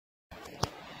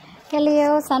Hey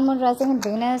Leo, Sun, Moon, Rising and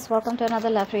Venus. Welcome to another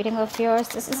love reading of yours.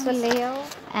 This is for Leo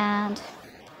and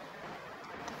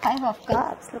Five of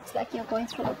Cups. Looks like you're going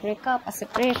through a breakup, a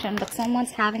separation, but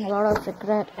someone's having a lot of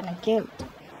regret and a guilt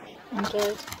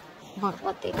about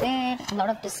what they did. A lot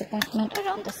of disappointment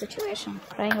around the situation.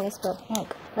 Crying over spilled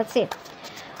milk. Let's see.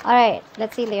 Alright,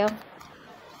 let's see Leo.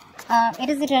 It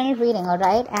is a general reading,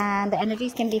 alright? And the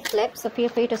energies can be flipped, so feel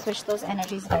free to switch those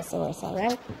energies vice versa,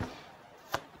 alright?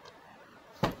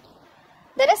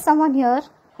 There is someone here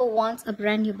who wants a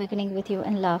brand new beginning with you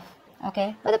in love,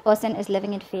 okay? But the person is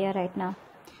living in fear right now.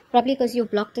 Probably because you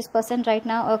blocked this person right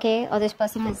now, okay? Or this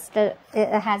person is still,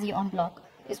 has you on block,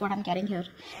 is what I'm getting here.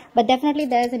 But definitely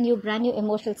there is a new, brand new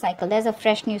emotional cycle. There's a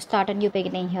fresh new start, a new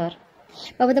beginning here.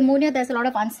 But with the moon here, there's a lot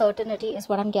of uncertainty is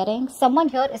what I'm getting. Someone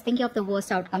here is thinking of the worst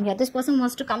outcome here. This person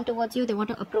wants to come towards you. They want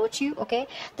to approach you, okay?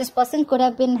 This person could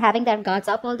have been having their guards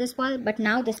up all this while, but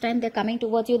now this time they're coming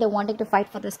towards you. They're wanting to fight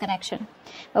for this connection,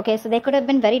 okay? So they could have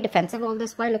been very defensive all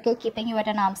this while, okay? Keeping you at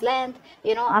an arm's length,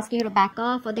 you know, asking you to back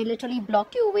off, or they literally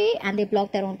block you away and they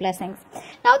block their own blessings.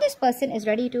 Now this person is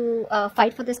ready to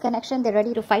fight for this connection. They're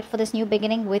ready to fight for this new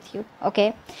beginning with you,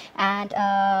 okay? And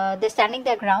they're standing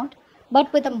their ground.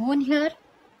 But with the moon here,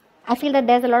 I feel that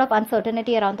there's a lot of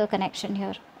uncertainty around the connection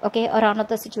here, okay, around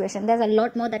the situation. There's a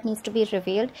lot more that needs to be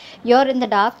revealed. You're in the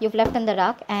dark, you've left in the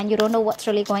dark, and you don't know what's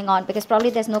really going on because probably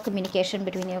there's no communication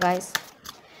between you guys.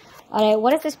 Alright,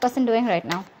 what is this person doing right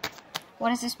now?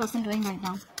 What is this person doing right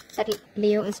now that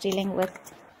Leo is dealing with?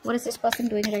 What is this person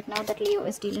doing right now that Leo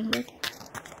is dealing with?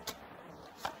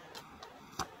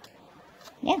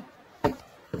 Yeah.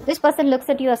 This person looks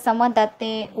at you as someone that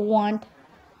they want,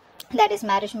 that is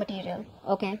marriage material,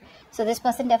 okay? So this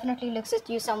person definitely looks at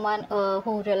you someone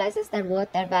who realizes their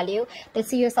worth, their value. They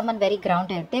see you as someone very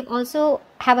grounded. They also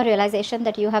have a realization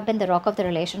that you have been the rock of the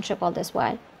relationship all this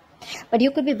while. But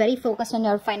you could be very focused on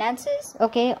your finances,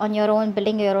 okay, on your own,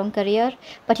 building your own career,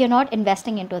 but you're not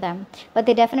investing into them. But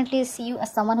they definitely see you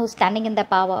as someone who's standing in their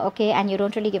power, okay, and you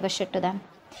don't really give a shit to them.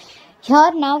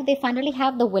 Here now they finally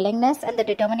have the willingness and the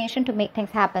determination to make things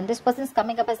happen. This person is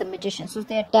coming up as a magician. So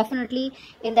they're definitely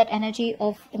in that energy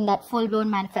of, in that full-blown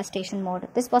manifestation mode.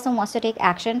 This person wants to take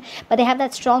action, but they have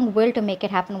that strong will to make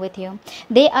it happen with you.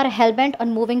 They are hell-bent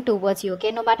on moving towards you,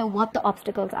 okay, no matter what the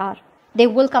obstacles are. They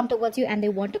will come towards you and they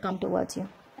want to come towards you.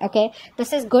 Okay,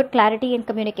 this is good clarity in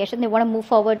communication. They want to move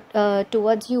forward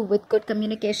towards you with good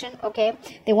communication, okay?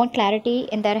 They want clarity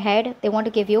in their head. They want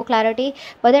to give you clarity,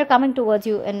 but they're coming towards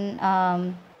you in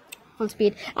full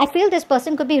speed. I feel this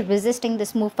person could be resisting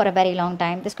this move for a very long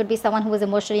time. This could be someone who was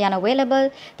emotionally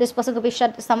unavailable. This person could be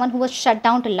someone who was shut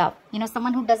down to love. You know,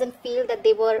 someone who doesn't feel that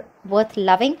they were worth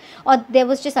loving, or there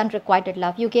was just unrequited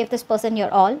love. You gave this person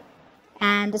your all,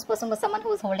 and this person was someone who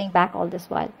was holding back all this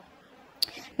while.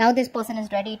 Now this person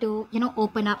is ready to, you know,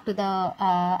 open up to the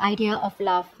idea of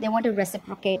love. They want to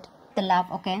reciprocate the love,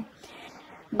 okay?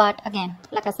 But again,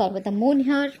 like I said, with the moon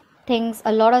here,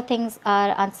 a lot of things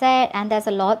are unsaid, and there's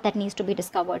a lot that needs to be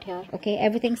discovered here, okay?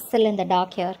 Everything's still in the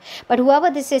dark here. But whoever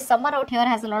this is, someone out here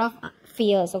has a lot of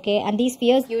fears, okay? And these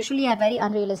fears usually are very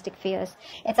unrealistic fears.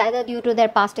 It's either due to their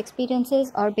past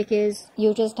experiences or because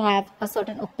you just have a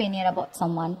certain opinion about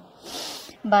someone.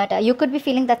 But you could be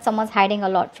feeling that someone's hiding a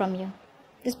lot from you.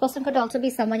 This person could also be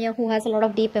someone here who has a lot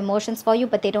of deep emotions for you,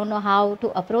 but they don't know how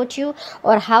to approach you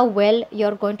or how well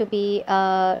you're going to be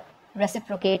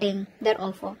reciprocating their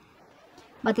offer.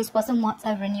 But this person wants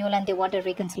a renewal and they want a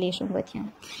reconciliation with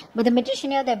you. But the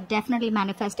magician here, they're definitely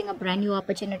manifesting a brand new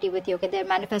opportunity with you. Okay, they're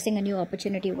manifesting a new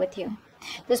opportunity with you.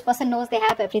 This person knows they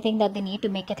have everything that they need to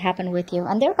make it happen with you,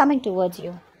 and they're coming towards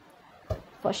you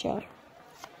for sure.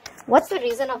 What's the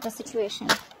reason of the situation?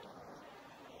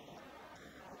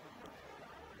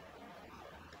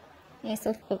 Ace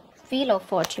of Wheel of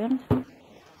Fortune.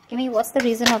 Give me what's the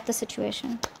reason of the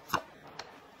situation.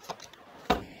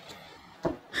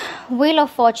 Wheel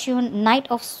of Fortune, Knight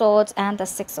of Swords, and the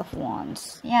Six of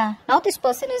Wands. Yeah, now this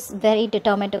person is very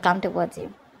determined to come towards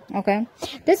you. Okay,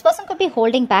 this person could be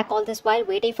holding back all this while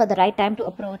waiting for the right time to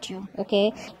approach you.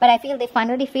 Okay, but I feel they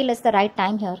finally feel it's the right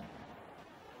time here.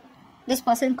 This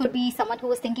person could be someone who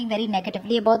was thinking very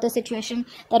negatively about the situation,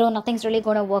 that oh, nothing's really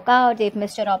going to work out, they've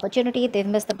missed your opportunity, they've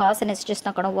missed the bus and it's just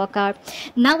not going to work out.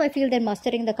 Now I feel they're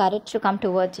mustering the courage to come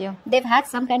towards you. They've had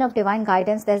some kind of divine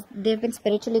guidance. They've been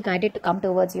spiritually guided to come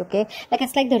towards you, okay? Like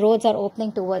it's like the roads are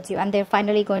opening towards you and they're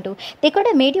finally going to, they could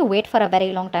have made you wait for a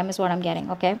very long time is what I'm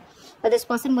getting, okay? But this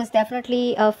person was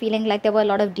definitely feeling like there were a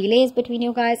lot of delays between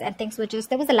you guys and things were just,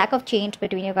 there was a lack of change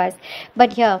between you guys.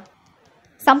 But here,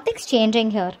 something's changing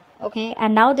here. Okay,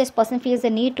 and now this person feels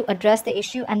the need to address the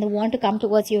issue and they want to come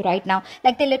towards you right now.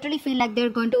 Like they literally feel like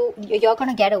you're going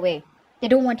to get away. They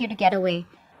don't want you to get away.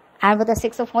 And with the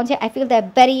Six of Wands here, I feel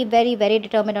they're very, very, very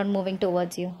determined on moving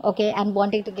towards you, okay, and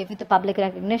wanting to give you the public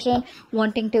recognition,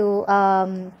 wanting to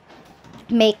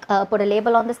put a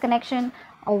label on this connection,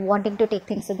 or wanting to take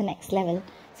things to the next level.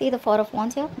 See the Four of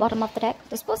Wands here, bottom of the deck.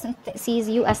 This person sees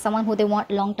you as someone who they want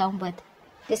long term with.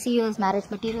 They see you as marriage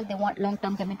material. They want long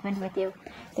term commitment with you.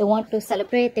 They want to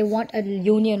celebrate. They want a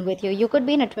union with you. You could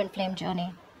be in a twin flame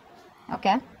journey,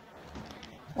 okay.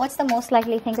 What's the most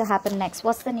likely thing to happen next?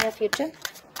 What's the near future?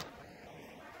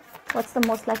 What's the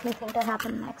most likely thing to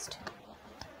happen next?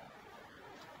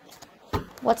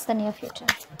 What's the near future?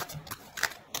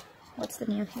 What's the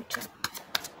near future?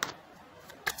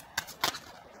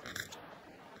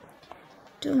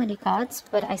 Too many cards,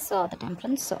 but I saw the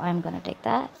Temperance, so I'm going to take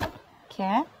that.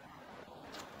 Okay.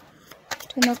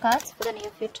 2 more cards for the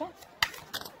near future.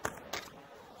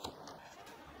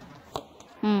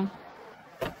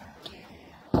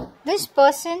 This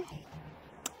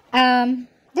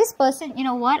person, you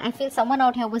know what, I feel someone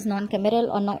out here was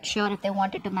non-committal or not sure if they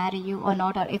wanted to marry you or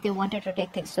not, or if they wanted to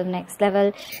take things to the next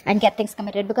level and get things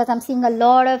committed, because I'm seeing a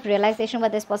lot of realization where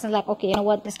this person's like, okay, you know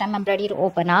what, this time I'm ready to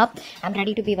open up, I'm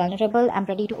ready to be vulnerable, I'm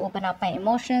ready to open up my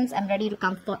emotions, I'm ready to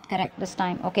come forth correct this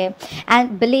time, okay.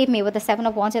 And believe me, with the Seven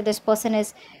of Wands here, this person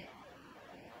is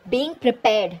being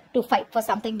prepared to fight for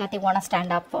something that they want to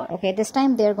stand up for, okay. This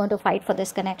time they're going to fight for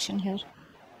this connection here.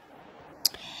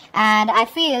 And I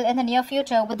feel in the near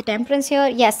future with the Temperance here,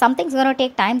 yes, something's going to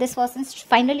take time. This person's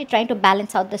finally trying to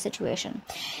balance out the situation.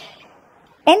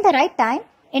 In the right time,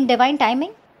 in divine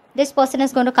timing, this person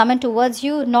is going to come in towards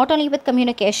you, not only with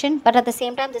communication, but at the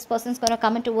same time, this person is going to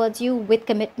come in towards you with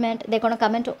commitment. They're going to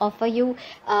come in to offer you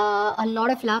a lot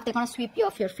of love. They're going to sweep you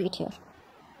off your feet here.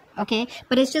 Okay,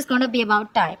 but it's just going to be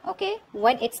about time, okay.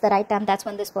 When it's the right time, that's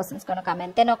when this person's going to come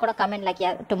in. They're not going to come in like,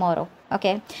 yeah, tomorrow,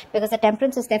 okay, because the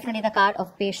Temperance is definitely the card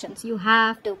of patience. You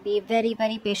have to be very,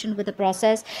 very patient with the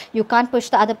process. You can't push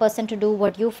the other person to do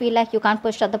what you feel like. You can't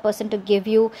push the other person to give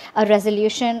you a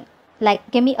resolution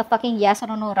like, give me a fucking yes or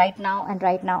no right now and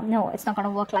right now. No, it's not going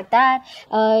to work like that.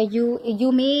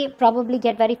 You may probably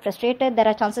get very frustrated. There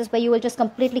are chances where you will just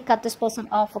completely cut this person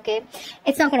off, okay.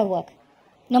 It's not going to work.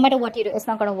 No matter what you do, it's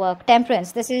not going to work.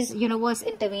 Temperance, this is universe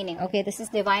intervening, okay. This is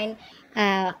divine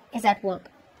is at work.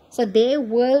 So they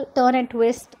will turn and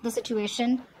twist the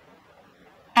situation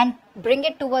and bring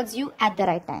it towards you at the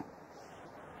right time.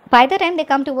 By the time they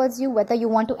come towards you, whether you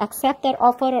want to accept their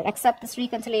offer or accept this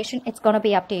reconciliation, it's going to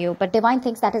be up to you. But divine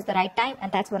thinks that is the right time,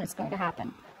 and that's when it's going to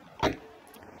happen.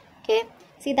 Okay.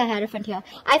 See the Hierophant here.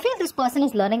 I feel this person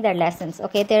is learning their lessons,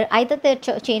 okay. They're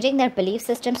changing their belief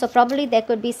system. So probably there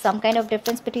could be some kind of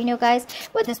difference between you guys,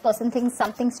 where this person thinks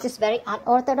something's just very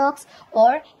unorthodox,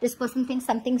 or this person thinks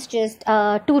something's just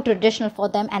too traditional for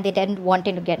them, and they didn't want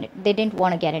to get it. They didn't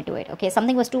want to get into it, okay.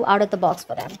 Something was too out of the box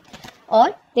for them,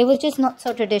 or they were just not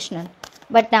so traditional.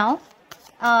 But now,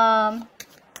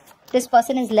 this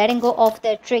person is letting go of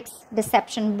their tricks,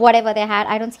 deception, whatever they had.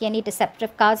 I don't see any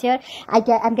deceptive cards here.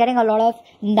 I'm getting a lot of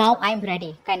now I'm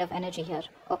ready kind of energy here.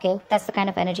 Okay, that's the kind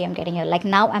of energy I'm getting here. Like,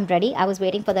 now I'm ready. I was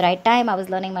waiting for the right time. I was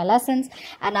learning my lessons,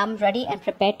 and I'm ready and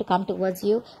prepared to come towards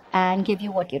you and give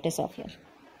you what you deserve here.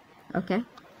 Okay.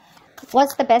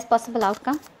 What's the best possible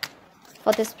outcome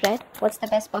for this spread? What's the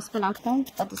best possible outcome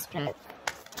for this spread?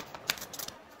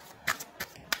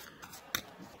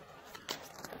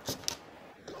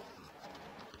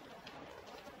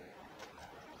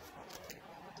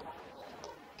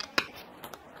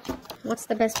 What's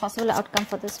the best possible outcome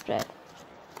for this spread?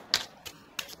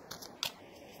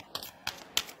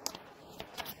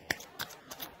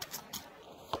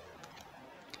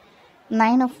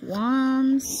 Nine of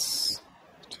Wands.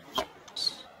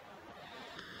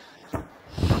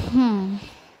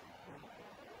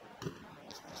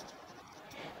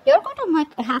 You're going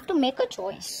to have to make a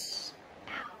choice.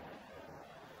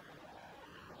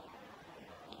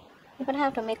 You're going to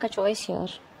have to make a choice here.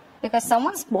 Because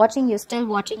someone's watching you, still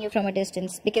watching you from a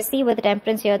distance. Because see, with the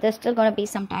Temperance here, there's still going to be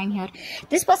some time here.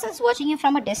 This person's watching you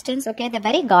from a distance, okay? They're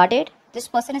very guarded. This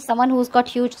person is someone who's got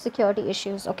huge security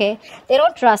issues, okay? They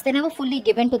don't trust. They never fully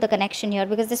give in to the connection here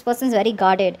because this person's very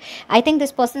guarded. I think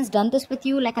this person's done this with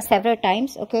you like several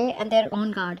times, okay? And they're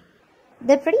on guard.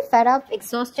 They're pretty fed up,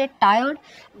 exhausted, tired,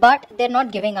 but they're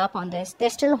not giving up on this.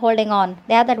 They're still holding on.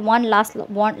 They have that one last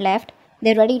want left.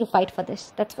 They're ready to fight for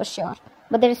this. That's for sure.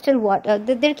 But they're still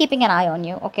they're keeping an eye on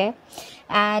you, okay?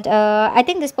 And I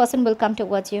think this person will come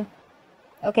towards you,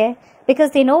 okay?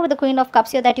 Because they know with the Queen of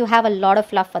Cups here that you have a lot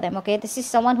of love for them, okay? This is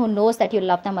someone who knows that you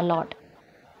love them a lot.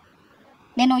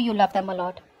 They know you love them a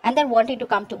lot. And they're wanting to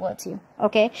come towards you,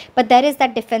 okay? But there is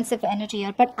that defensive energy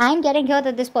here. But I'm getting here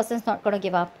that this person's not going to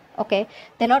give up. Okay,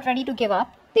 they're not ready to give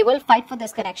up. They will fight for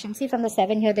this connection. See, from the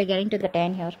 7 here, they're getting to the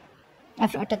 10 here,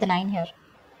 after to the 9 here.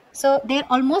 So they're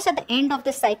almost at the end of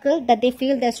the cycle that they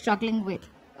feel they're struggling with.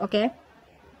 Okay,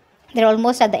 they're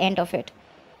almost at the end of it.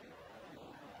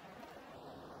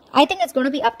 I think it's going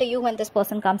to be up to you when this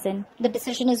person comes in. The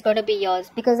decision is going to be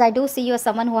yours, because I do see you as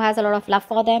someone who has a lot of love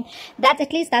for them.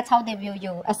 At least that's how they view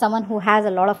you, as someone who has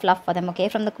a lot of love for them. Okay,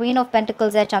 from the Queen of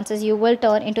Pentacles, there are chances you will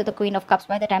turn into the Queen of Cups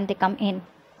by the time they come in.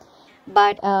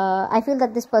 But I feel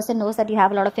that this person knows that you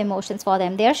have a lot of emotions for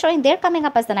them. They're coming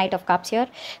up as the Knight of Cups here,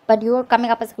 but you're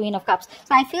coming up as Queen of Cups.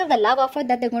 So I feel the love offer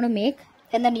that they're going to make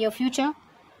in the near future,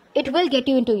 it will get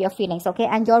you into your feelings, okay?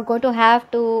 And you're going to have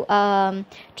to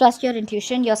trust your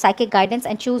intuition, your psychic guidance,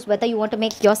 and choose whether you want to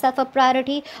make yourself a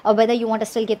priority or whether you want to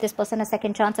still give this person a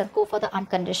second chance and go for the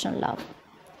unconditional love.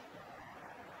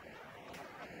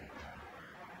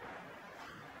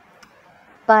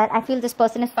 But I feel this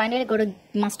person is finally going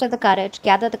to muster the courage,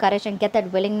 gather the courage, and get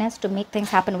that willingness to make things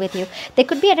happen with you. They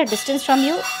could be at a distance from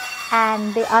you,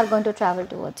 and they are going to travel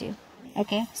towards you.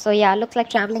 Okay, so yeah, looks like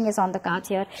traveling is on the cards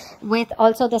here, with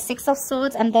also the 6 of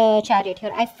Swords and the Chariot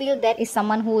here. I feel there is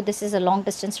someone who this is a long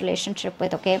distance relationship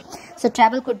with. Okay, so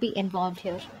travel could be involved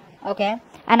here. Okay,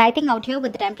 and I think out here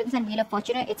with the Temperance and Wheel of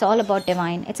Fortune, it's all about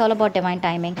divine. It's all about divine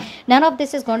timing. None of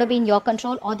this is going to be in your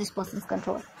control or this person's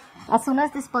control. As soon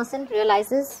as this person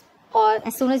realizes, or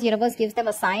as soon as universe gives them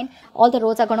a sign, all the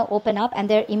roads are going to open up and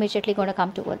they're immediately going to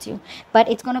come towards you. But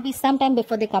it's going to be some time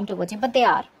before they come towards you. But they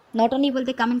are. Not only will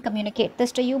they come and communicate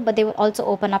this to you, but they will also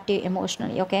open up to you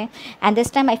emotionally, okay? And this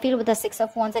time I feel with the 6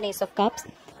 of Wands and Ace of Cups,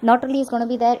 not only is going to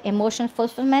be their emotional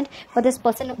fulfillment, but this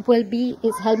person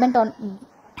is hell-bent on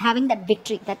having that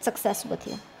victory, that success with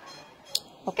you,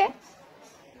 okay?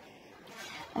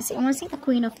 Let's see, I want to see the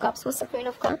Queen of Cups. What's the Queen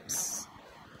of Cups?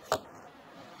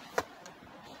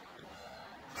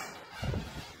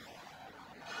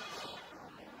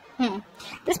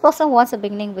 This person wants a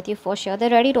beginning with you for sure. They're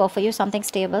ready to offer you something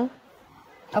stable.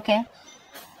 Okay.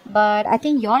 But I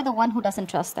think you're the one who doesn't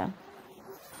trust them.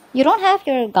 You don't have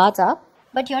your guards up,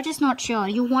 but you're just not sure.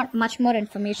 You want much more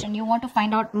information. You want to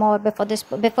find out more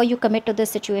before you commit to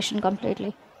this situation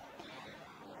completely.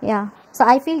 Yeah. So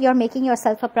I feel you're making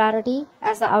yourself a priority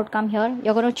as the outcome here.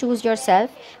 You're going to choose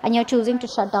yourself and you're choosing to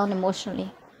shut down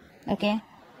emotionally. Okay.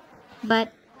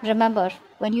 But remember,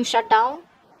 when you shut down,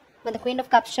 when the Queen of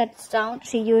Cups shuts down,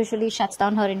 she usually shuts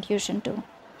down her intuition too.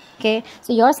 Okay,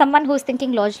 so you're someone who's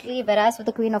thinking logically, whereas with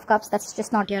the Queen of Cups, that's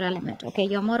just not your element. Okay,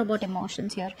 you're more about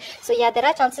emotions here. So yeah, there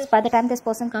are chances by the time this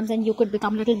person comes in, you could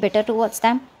become a little bitter towards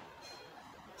them.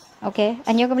 Okay,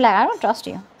 and you're going to be like, I don't trust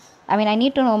you. I mean, I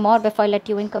need to know more before I let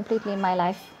you in completely in my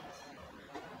life.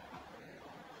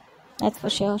 That's for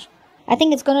sure. I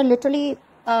think it's going to literally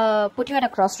put you at a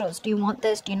crossroads. Do you want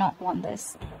this? Do you not want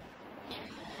this?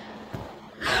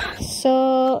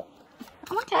 So,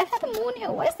 I want to clarify the moon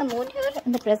here. Why is the moon here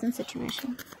in the present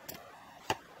situation?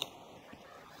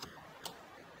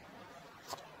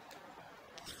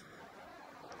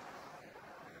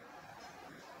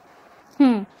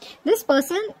 This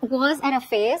person was at a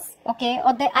phase, okay,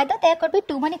 or either there could be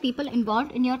too many people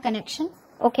involved in your connection,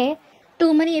 okay,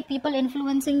 too many people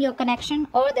influencing your connection,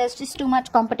 or there's just too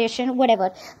much competition,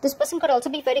 whatever. This person could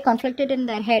also be very conflicted in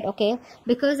their head, okay,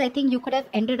 because I think you could have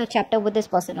ended a chapter with this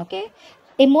person, okay.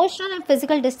 Emotional and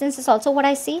physical distance is also what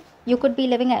I see. You could be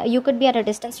you could be at a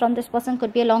distance from this person,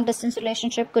 could be a long distance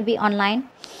relationship, could be online,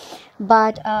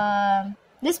 but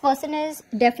this person is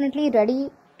definitely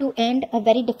ready to end a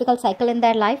very difficult cycle in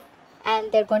their life,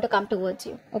 and they're going to come towards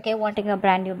you, okay, wanting a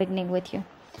brand new beginning with you.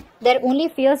 Their only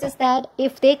fears is that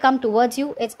if they come towards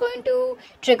you, it's going to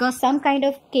trigger some kind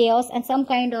of chaos and some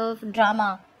kind of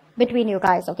drama between you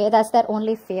guys, okay. That's their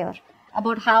only fear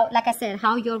about how, like I said,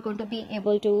 how you're going to be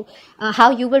able to,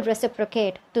 how you will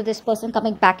reciprocate to this person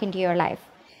coming back into your life.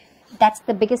 That's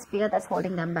the biggest fear that's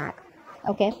holding them back,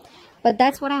 okay. But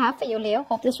that's what I have for you, Leo.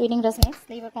 Hope this reading resonates.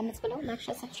 Leave your comments below, like,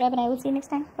 share, subscribe, and I will see you next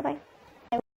time. Bye-bye.